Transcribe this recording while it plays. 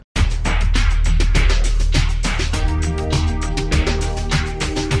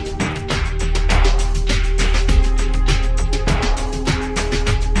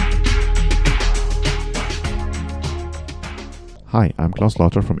Hi, I'm Klaus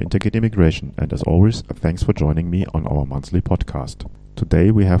Lauter from Intergate Immigration, and as always, thanks for joining me on our monthly podcast. Today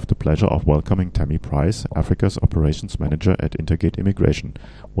we have the pleasure of welcoming Tammy Price, Africa's Operations Manager at Intergate Immigration.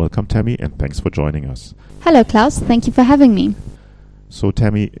 Welcome, Tammy, and thanks for joining us. Hello, Klaus. Thank you for having me. So,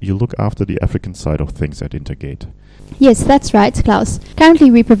 Tammy, you look after the African side of things at Intergate. Yes, that's right, Klaus.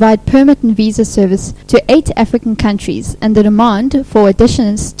 Currently, we provide permit and visa service to 8 African countries, and the demand for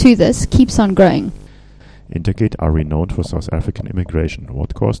additions to this keeps on growing. Intergate are renowned for South African immigration.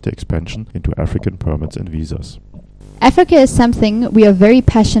 What caused the expansion into African permits and visas? Africa is something we are very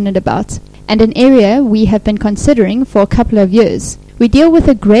passionate about, and an area we have been considering for a couple of years. We deal with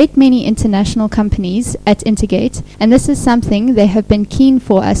a great many international companies at Intergate, and this is something they have been keen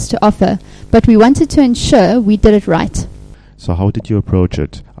for us to offer, but we wanted to ensure we did it right. So how did you approach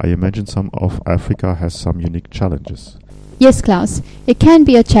it? I imagine some of Africa has some unique challenges. Yes, Klaus, it can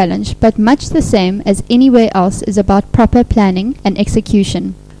be a challenge, but much the same as anywhere else is about proper planning and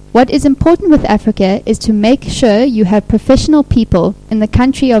execution. What is important with Africa is to make sure you have professional people in the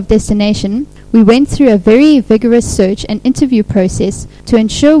country of destination. We went through a very vigorous search and interview process to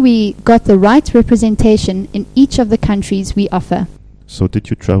ensure we got the right representation in each of the countries we offer. So did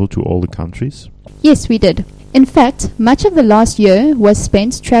you travel to all the countries? Yes, we did. In fact, much of the last year was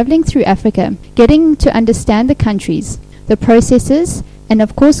spent traveling through Africa, getting to understand the countries, the processes, and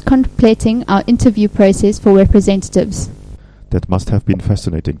of course completing our interview process for representatives. That must have been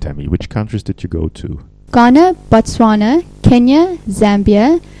fascinating, Tammy. Which countries did you go to? Ghana, Botswana, Kenya,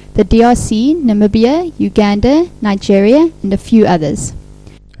 Zambia, the DRC, Namibia, Uganda, Nigeria, and a few others.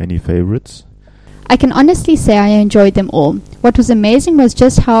 Any favorites? I can honestly say I enjoyed them all. What was amazing was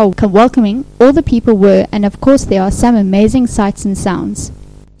just how welcoming all the people were, and of course there are some amazing sights and sounds.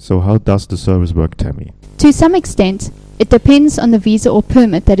 So how does the service work, Tammy? To some extent, it depends on the visa or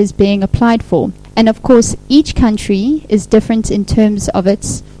permit that is being applied for. And of course, each country is different in terms of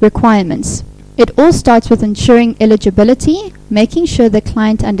its requirements. It all starts with ensuring eligibility, making sure the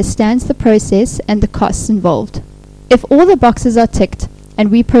client understands the process and the costs involved. If all the boxes are ticked and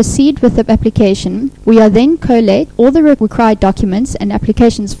we proceed with the application, we are then collate all the required documents and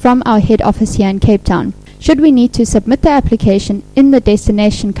applications from our head office here in Cape Town. Should we need to submit the application in the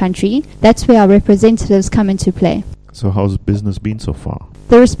destination country, that's where our representatives come into play. So how's business been so far?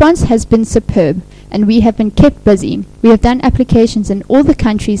 The response has been superb, and we have been kept busy. We have done applications in all the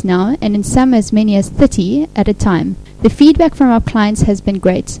countries now, and in some as many as 30 at a time. The feedback from our clients has been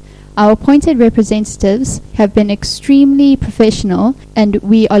great. Our appointed representatives have been extremely professional, and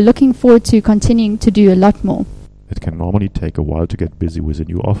we are looking forward to continuing to do a lot more. It can normally take a while to get busy with a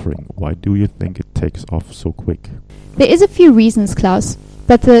new offering. Why do you think it takes off so quick? There is a few reasons, Klaus,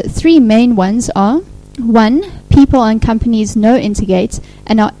 but the 3 main ones are: 1. People and companies know Intergate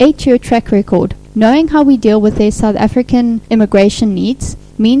and our 8-year track record. Knowing how we deal with their South African immigration needs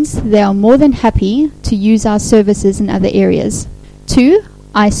means they are more than happy to use our services in other areas. 2.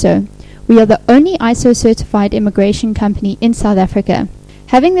 ISO. We are the only ISO certified immigration company in South Africa.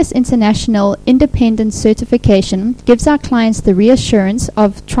 Having this international independent certification gives our clients the reassurance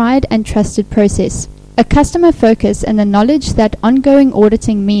of tried and trusted process. A customer focus and the knowledge that ongoing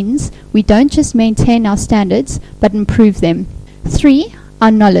auditing means we don't just maintain our standards, but improve them. 3.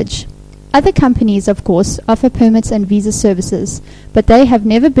 Our knowledge. Other companies, of course, offer permits and visa services, but they have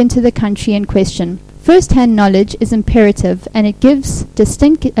never been to the country in question. First-hand knowledge is imperative, and it gives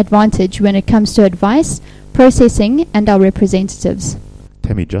distinct advantage when it comes to advice, processing, and our representatives.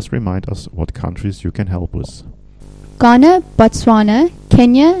 Tammy, just remind us what countries you can help with. Ghana, Botswana,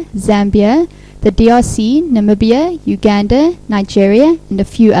 Kenya, Zambia, the DRC, Namibia, Uganda, Nigeria, and a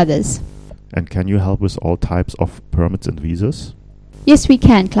few others. And can you help with all types of permits and visas? Yes, we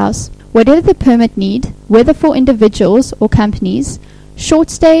can, Klaus. Whatever the permit need, whether for individuals or companies,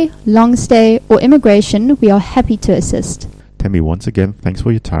 short stay, long stay, or immigration, we are happy to assist. Tammy, once again, thanks for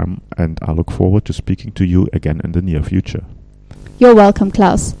your time, and I look forward to speaking to you again in the near future. You're welcome,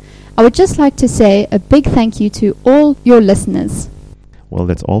 Klaus. I would just like to say a big thank you to all your listeners. Well,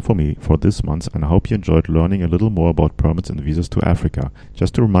 that's all for me for this month, and I hope you enjoyed learning a little more about permits and visas to Africa.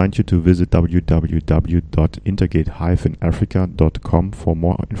 Just to remind you to visit www.intergate-africa.com for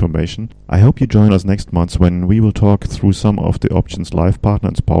more information. I hope you join us next month when we will talk through some of the options life partner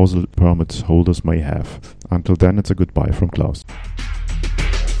and spousal permit holders may have. Until then, it's a goodbye from Klaus.